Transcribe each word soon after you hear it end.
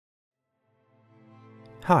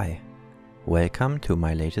Hi, welcome to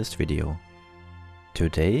my latest video.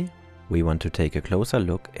 Today we want to take a closer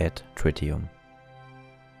look at tritium.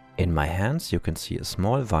 In my hands you can see a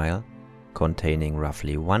small vial containing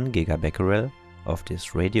roughly 1 gigabecquerel of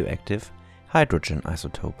this radioactive hydrogen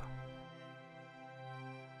isotope.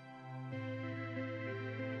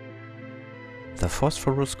 The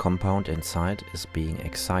phosphorus compound inside is being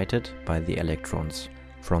excited by the electrons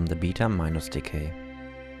from the beta- decay.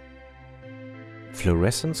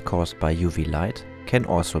 Fluorescence caused by UV light can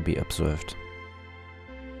also be observed.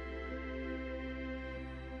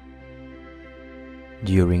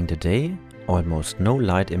 During the day, almost no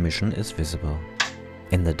light emission is visible.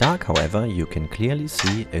 In the dark, however, you can clearly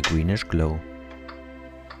see a greenish glow.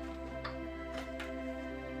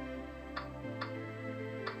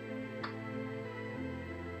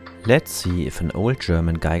 Let's see if an old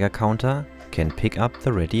German Geiger counter can pick up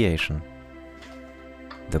the radiation.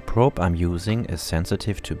 The probe I'm using is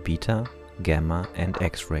sensitive to beta, gamma and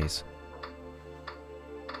X-rays.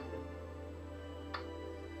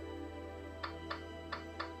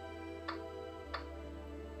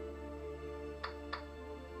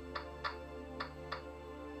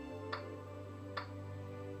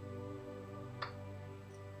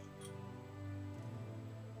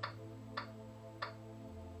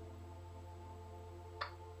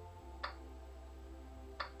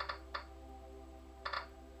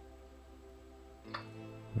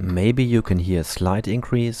 Maybe you can hear a slight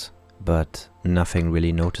increase, but nothing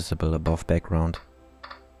really noticeable above background.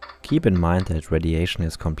 Keep in mind that radiation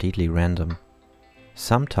is completely random.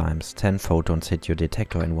 Sometimes 10 photons hit your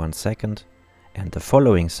detector in 1 second, and the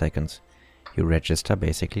following seconds you register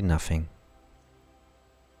basically nothing.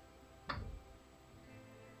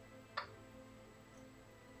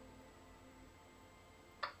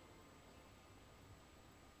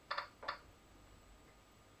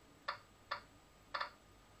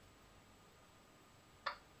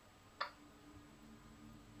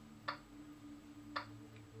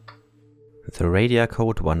 The radar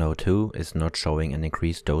code 102 is not showing an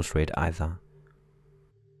increased dose rate either.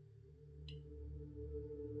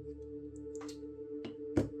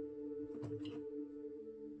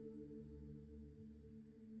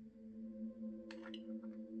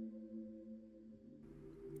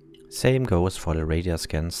 Same goes for the radar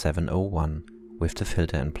scan 701 with the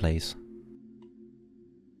filter in place.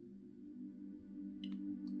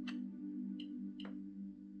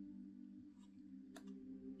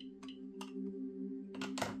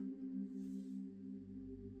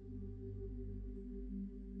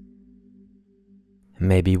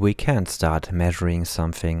 Maybe we can start measuring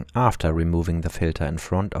something after removing the filter in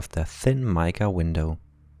front of the thin mica window.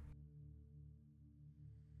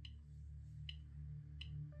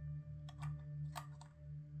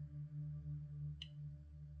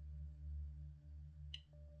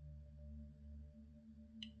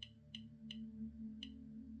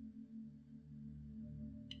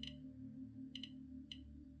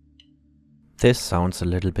 This sounds a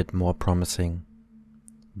little bit more promising,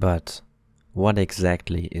 but what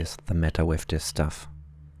exactly is the matter with this stuff?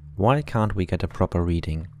 Why can't we get a proper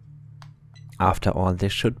reading? After all,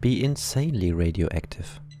 this should be insanely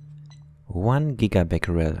radioactive. 1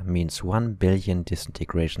 gigabecquerel means 1 billion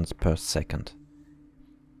disintegrations per second.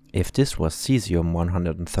 If this was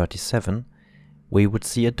cesium-137, we would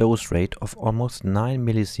see a dose rate of almost 9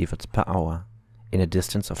 millisieverts per hour in a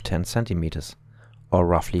distance of 10 centimeters, or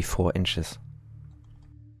roughly 4 inches.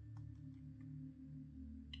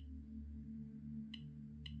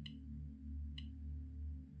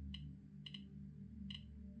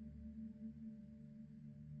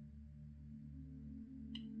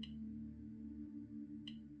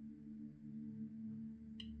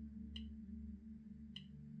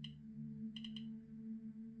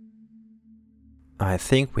 I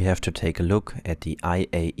think we have to take a look at the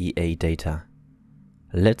IAEA data.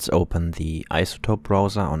 Let's open the isotope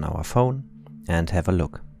browser on our phone and have a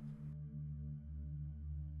look.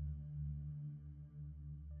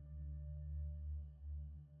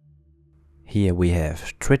 Here we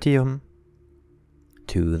have tritium,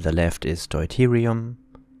 to the left is deuterium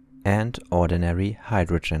and ordinary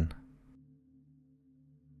hydrogen.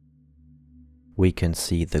 We can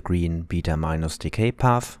see the green beta- decay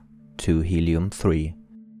path to helium-3,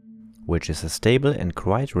 which is a stable and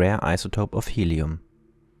quite rare isotope of helium.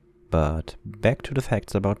 But back to the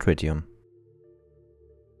facts about tritium.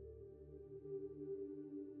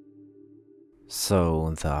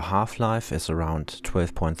 So the half-life is around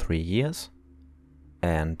 12.3 years,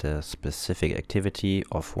 and the specific activity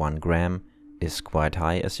of 1 gram is quite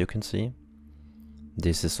high, as you can see.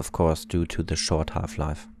 This is of course due to the short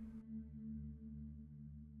half-life.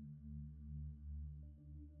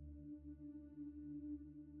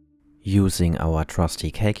 Using our trusty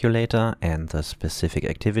calculator and the specific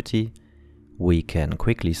activity, we can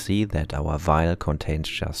quickly see that our vial contains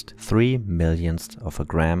just 3 millionths of a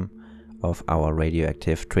gram of our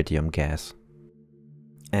radioactive tritium gas.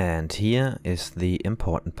 And here is the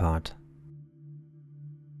important part.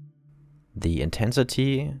 The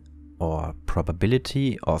intensity or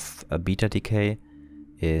probability of a beta decay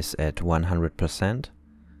is at 100%,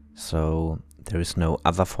 so there is no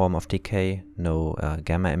other form of decay, no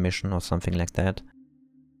gamma emission or something like that.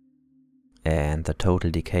 And the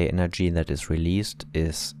total decay energy that is released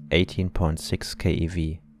is 18.6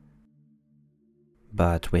 keV.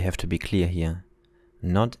 But we have to be clear here.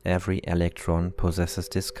 Not every electron possesses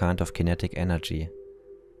this kind of kinetic energy.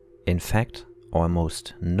 In fact,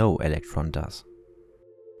 almost no electron does.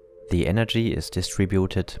 The energy is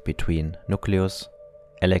distributed between nucleus,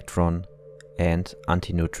 electron, and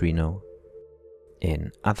antineutrino.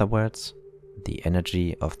 In other words, the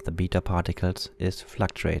energy of the beta particles is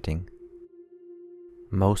fluctuating.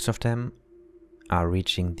 Most of them are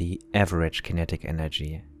reaching the average kinetic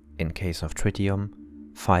energy, in case of tritium,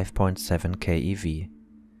 5.7 keV,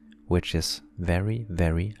 which is very,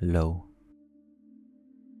 very low.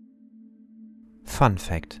 Fun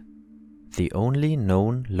fact: the only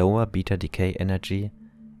known lower beta decay energy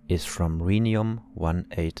is from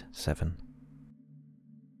rhenium-187.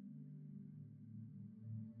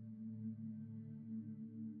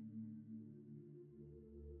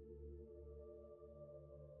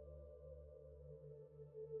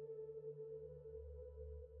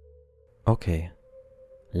 Okay,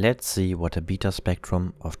 let's see what a beta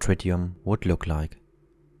spectrum of tritium would look like.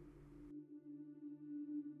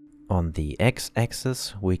 On the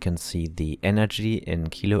x-axis we can see the energy in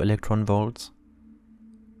kiloelectron volts,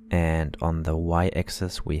 and on the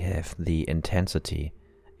y-axis we have the intensity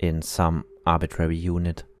in some arbitrary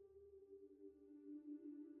unit.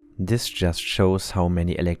 This just shows how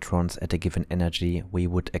many electrons at a given energy we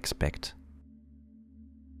would expect.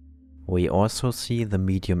 We also see the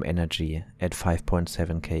medium energy at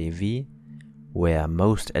 5.7 keV, where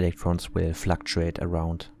most electrons will fluctuate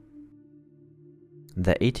around.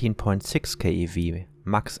 The 18.6 keV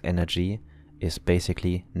max energy is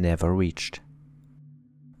basically never reached.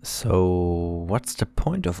 So what's the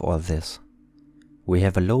point of all this? We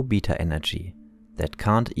have a low beta energy that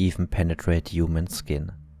can't even penetrate human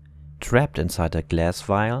skin, trapped inside a glass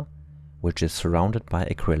vial which is surrounded by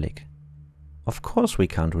acrylic. Of course we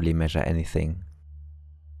can't really measure anything.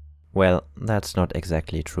 Well, that's not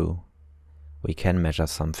exactly true. We can measure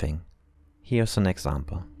something. Here's an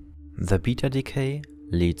example. The beta decay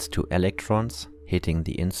leads to electrons hitting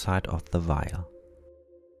the inside of the vial.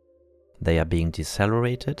 They are being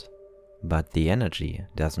decelerated, but the energy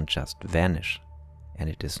doesn't just vanish, and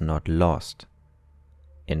it is not lost.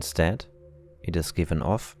 Instead, it is given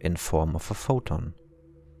off in form of a photon,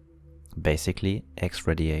 basically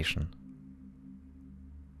X-radiation.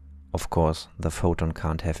 Of course, the photon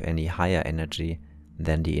can't have any higher energy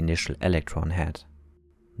than the initial electron had.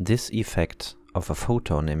 This effect of a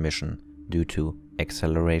photon emission due to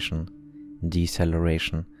acceleration,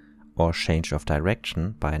 deceleration, or change of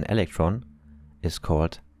direction by an electron is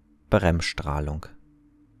called Bremsstrahlung.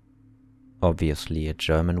 Obviously a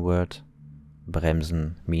German word.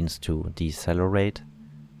 Bremsen means to decelerate,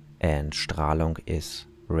 and Strahlung is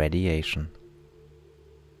radiation.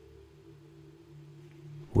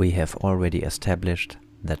 We have already established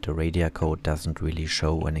that the radiacode doesn't really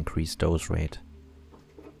show an increased dose rate.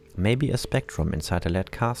 Maybe a spectrum inside a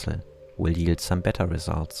lead castle will yield some better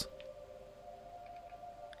results.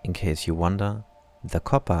 In case you wonder, the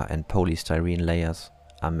copper and polystyrene layers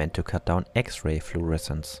are meant to cut down X-ray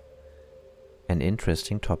fluorescence. An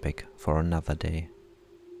interesting topic for another day.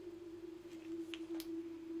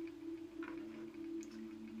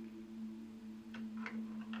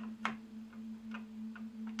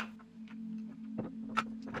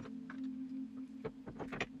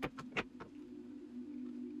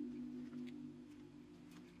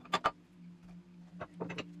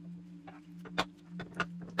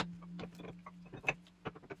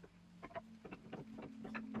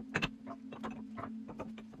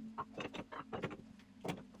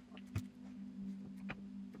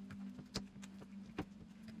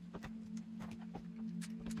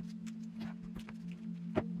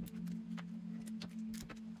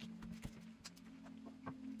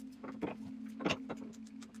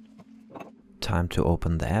 Time to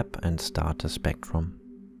open the app and start the spectrum.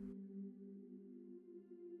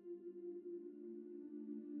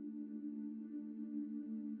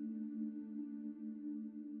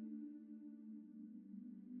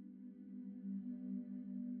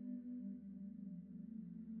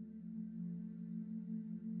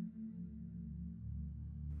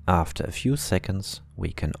 After a few seconds,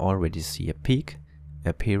 we can already see a peak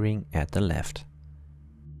appearing at the left.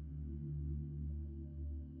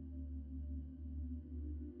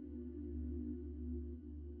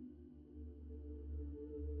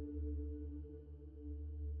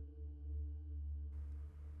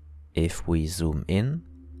 If we zoom in,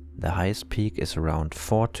 the highest peak is around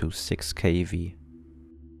 4 to 6 keV.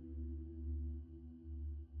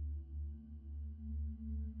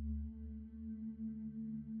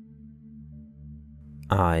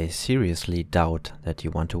 I seriously doubt that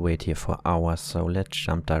you want to wait here for hours, so let's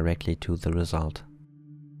jump directly to the result.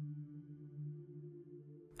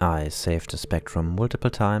 I saved the spectrum multiple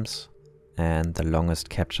times, and the longest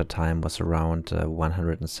capture time was around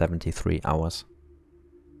 173 hours.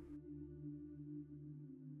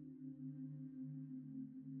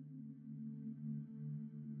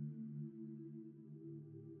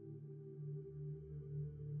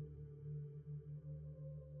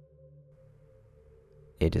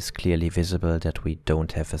 It is clearly visible that we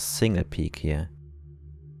don't have a single peak here.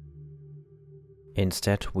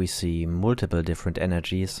 Instead, we see multiple different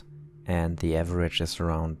energies, and the average is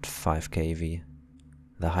around 5 keV.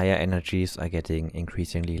 The higher energies are getting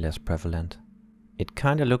increasingly less prevalent. It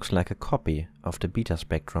kinda looks like a copy of the beta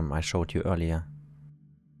spectrum I showed you earlier.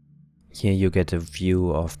 Here you get a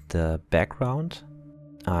view of the background.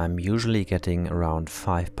 I'm usually getting around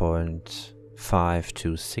 5.5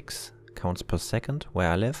 to 6 counts per second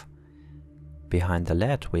where I live. Behind the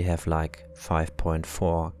LED we have like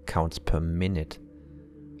 5.4 counts per minute,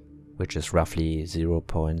 which is roughly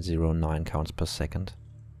 0.09 counts per second.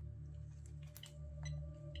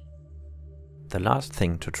 The last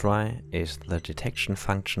thing to try is the detection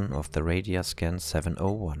function of the Radioscan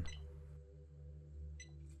 701.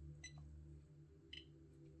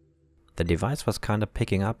 The device was kinda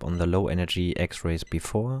picking up on the low energy X-rays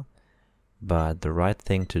before, but the right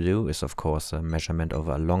thing to do is of course a measurement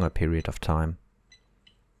over a longer period of time.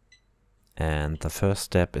 And the first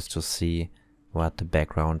step is to see what the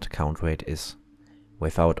background count rate is,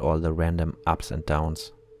 without all the random ups and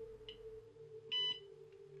downs.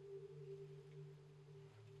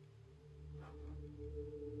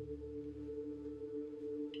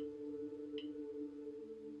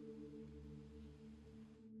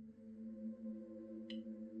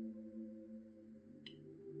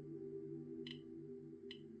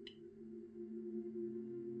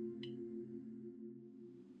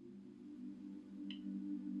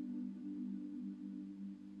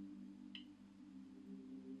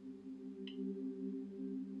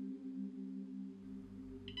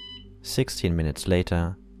 "16 minutes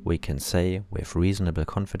later, we can say with reasonable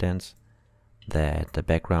confidence that the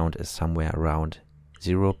background is somewhere around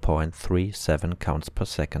 0.37 counts per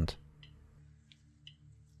second.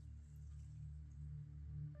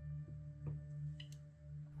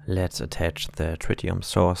 Let's attach the tritium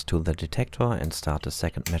source to the detector and start the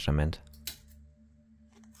second measurement.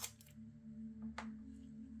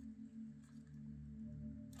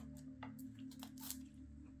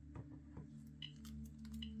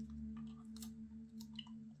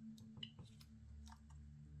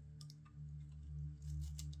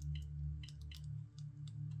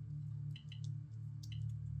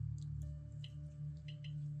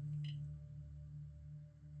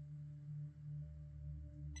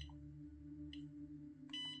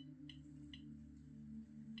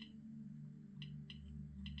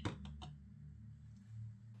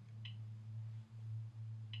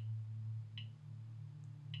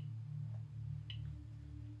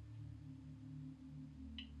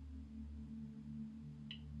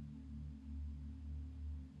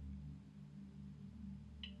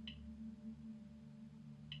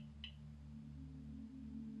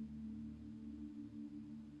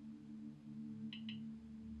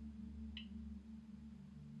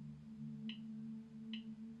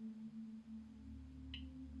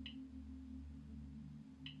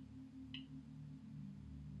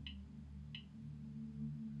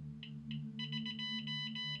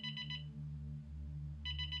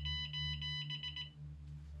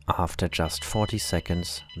 After just 40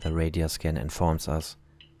 seconds, the Radioscan informs us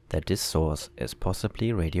that this source is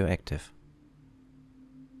possibly radioactive.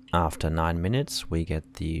 After 9 minutes, we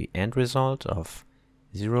get the end result of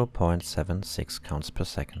 0.76 counts per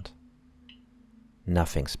second.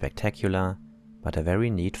 Nothing spectacular, but a very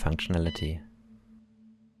neat functionality.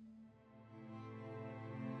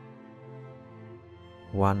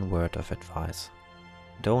 One word of advice.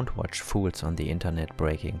 Don't watch fools on the internet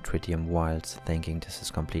breaking tritium vials thinking this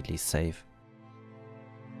is completely safe.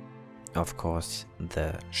 Of course,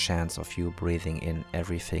 the chance of you breathing in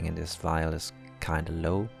everything in this vial is kinda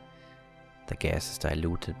low. The gas is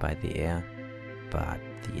diluted by the air, but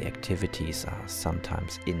the activities are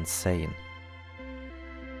sometimes insane.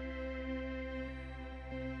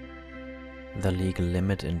 The legal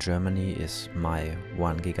limit in Germany is my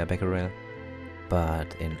 1 gigabecquerel,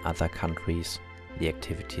 but in other countries the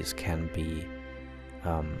activities can be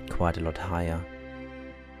quite a lot higher.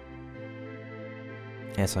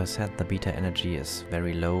 As I said, the beta energy is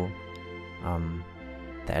very low.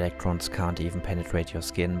 The electrons can't even penetrate your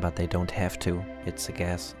skin, but they don't have to. It's a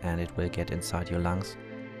gas and it will get inside your lungs.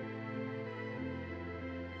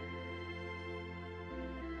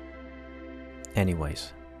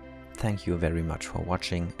 Anyways, thank you very much for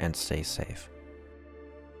watching and stay safe.